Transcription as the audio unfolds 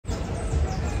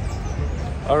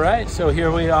All right, so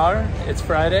here we are. It's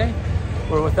Friday.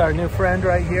 We're with our new friend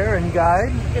right here and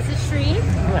guide. This is Sri.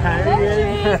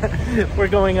 We're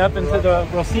going up into the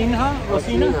Rocinha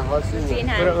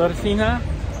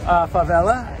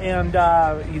Favela, and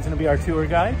he's going to be our tour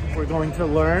guide. We're going to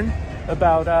learn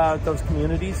about those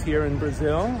communities here in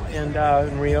Brazil and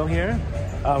in Rio here.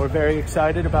 We're very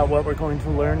excited about what we're going to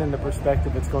learn and the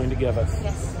perspective it's going to give us.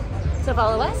 Yes. So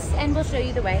follow us and we'll show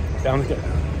you the way. Sounds good.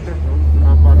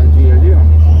 Uma paradinha ali, ó.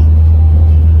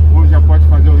 Ou já pode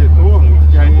fazer o retorno,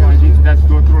 que aí a gente desce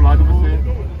do outro lado e você.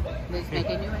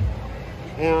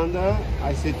 And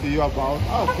I said to you about,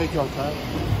 take your time.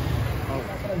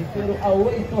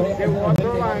 They want to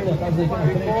line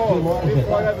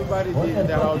before everybody did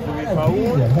the house with Paul.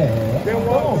 They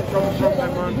want to come from the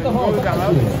mountain, go the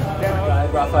house.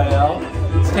 Guide Rafael.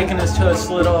 It's taking us to this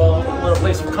little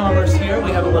place of commerce here.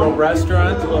 We have a little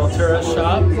restaurant, a little tourist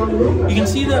shop. You can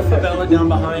see the favela down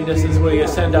behind us as we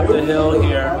ascend up the hill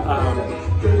here.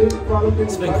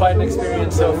 It's been quite an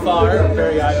experience so far,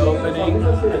 very eye-opening.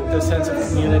 The sense of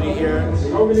community here is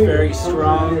very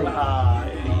strong.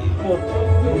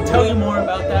 We'll tell you more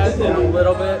about that in a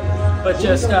little bit, but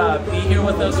just be here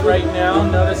with us right now.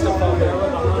 Notice the favela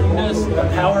behind us, the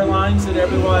power lines that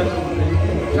everyone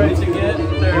tries to get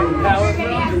their power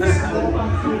from.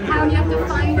 How you have to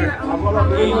find your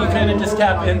own. You kind of just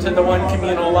tap into the one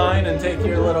communal line and take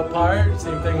your little part.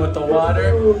 Same thing with the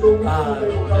water.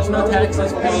 There's no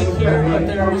taxes paid here, but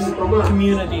there's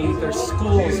community, there's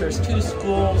schools, there's 2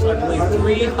 schools, I believe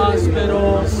 3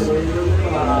 hospitals.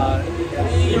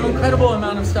 Incredible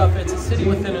amount of stuff. It's a city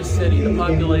within a city. The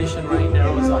population right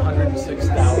now is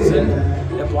 106,000.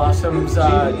 It blossoms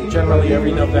generally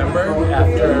every November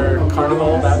after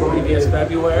Carnival that previous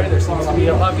February. There seems to be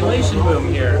a population boom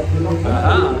here.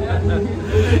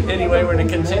 Anyway, we're going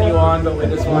to continue on, but we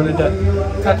just wanted to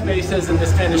touch bases and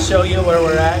just kind of show you where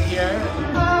we're at here.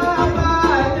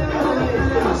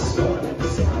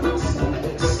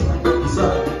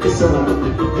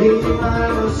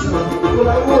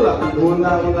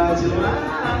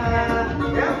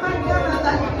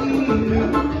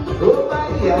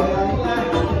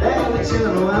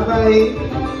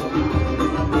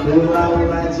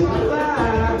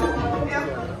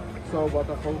 So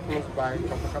Botafogo close by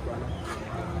Copacabana.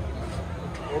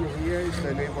 And here is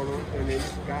the neighborhood, the name is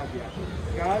Gávea.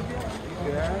 Gávea is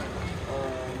there,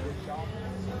 the shop.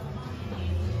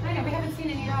 I know, we haven't seen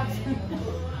any dogs.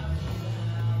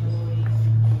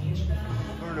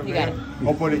 You got it.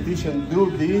 All politicians do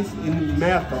this in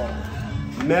metal.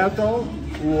 Metal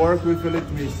work with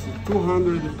electricity.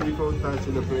 200 people touch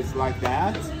in a place like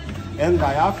that. And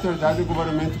by after that, the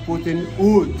government put in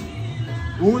wood.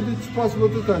 Wood it's possible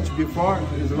to touch. Before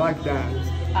it's like that.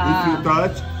 If you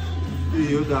touch,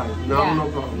 you die. Now no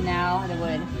problem. Now the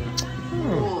wood.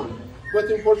 But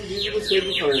in Portuguese we say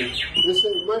different. You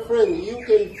say, my friend, you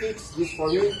can fix this for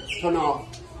me? Turn off.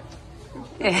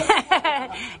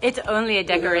 It's only a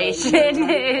decoration.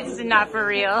 It's not for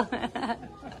real.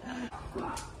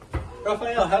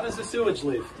 Rafael, how does the sewage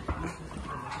leave?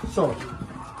 So,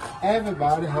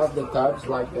 everybody have the taps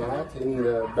like that in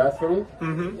the bathroom.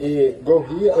 Go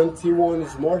here until one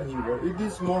small river. If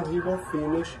this small river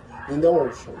finish in the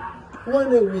ocean. When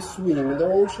we swim in the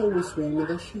ocean, we swim in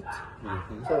the shit.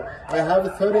 So, I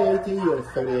have 38 years.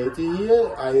 38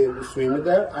 years, I swim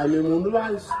there, I'm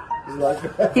immunized. It's like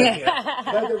that.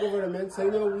 But the government say,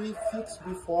 no, we fix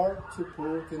before to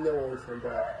put in the ocean.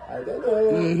 But I don't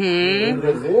know. In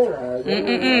Brazil, I don't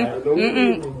know. I don't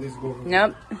believe in this government.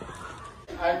 Nope.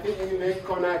 I think we make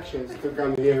connections to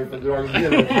come here for drug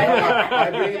dealers.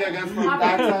 I bring it against from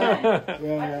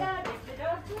taxa.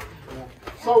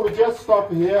 So we just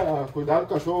stop here. Cuidado,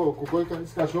 cachorro.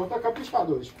 Esse cachorro tá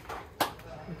caprichado hoje.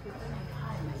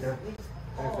 Exactly.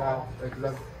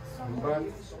 But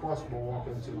it's possible walk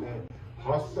into the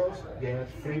hospitals, get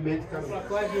free medicaments.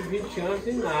 Quase 20 anos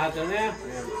e nada, né?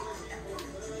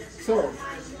 So,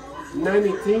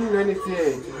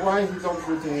 1998, why he don't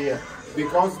put in here?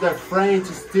 Because the French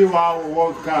steal our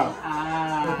World Cup.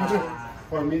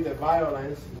 For me, the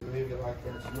violence, believe it like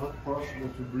that, it's not possible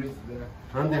to breathe there.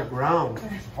 Underground,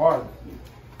 it's hard.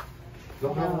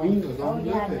 Don't have windows, don't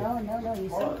have nothing. No, you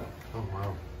saw it. Oh,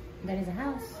 wow. That is a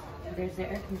house. There's the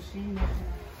air conditioning.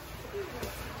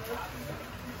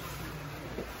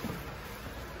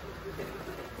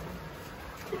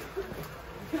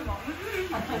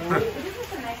 This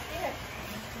is a nice day.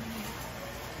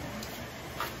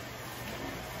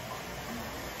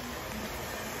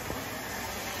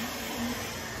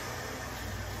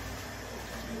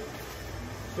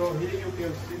 So here you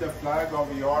can see the flag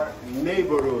of your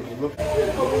neighborhood. Look.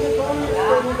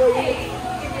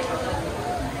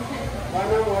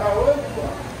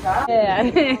 Yeah.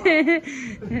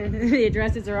 The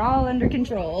addresses are all under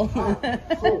control.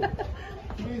 So,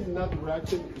 please not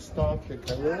directly stop the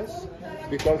cameras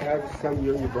because I have some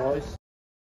young boys.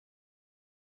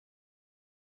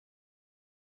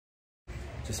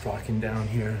 Just walking down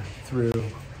here through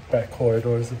back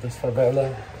corridors of this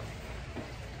favela.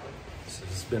 This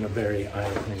has been a very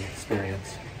eye-opening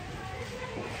experience.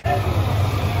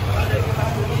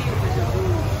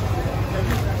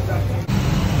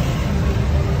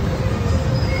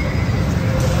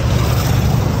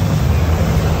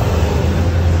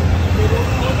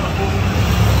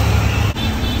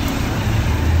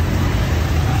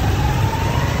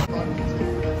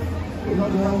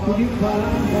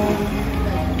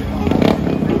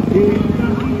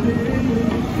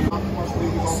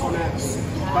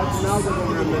 But now the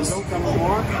government don't come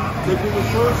more. They do the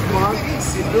first month,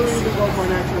 doing the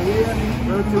connection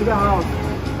here to the house.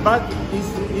 But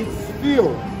it's still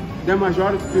the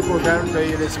majority of people there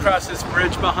pay Let's cross this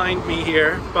bridge behind me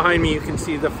here. Behind me you can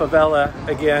see the favela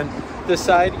again. This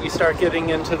side you start getting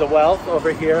into the wealth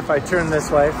over here. If I turn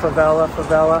this way, favela,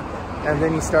 favela, and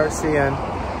then you start seeing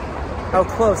how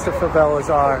close the favelas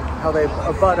are, how they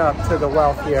butt up to the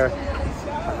wealth here.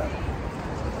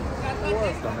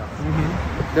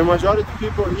 The majority of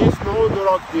people is no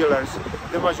drug dealers.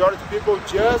 The majority of people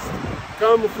just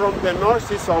come from the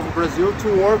northeast of Brazil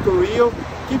to work in Rio,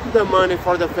 keep the money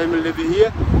for the family living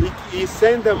here, he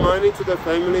send the money to the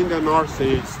family in the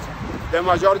northeast. The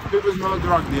majority of people is not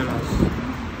drug dealers.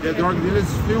 The drug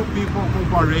dealers few people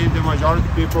comparate the majority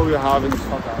of people we have in this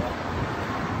favela.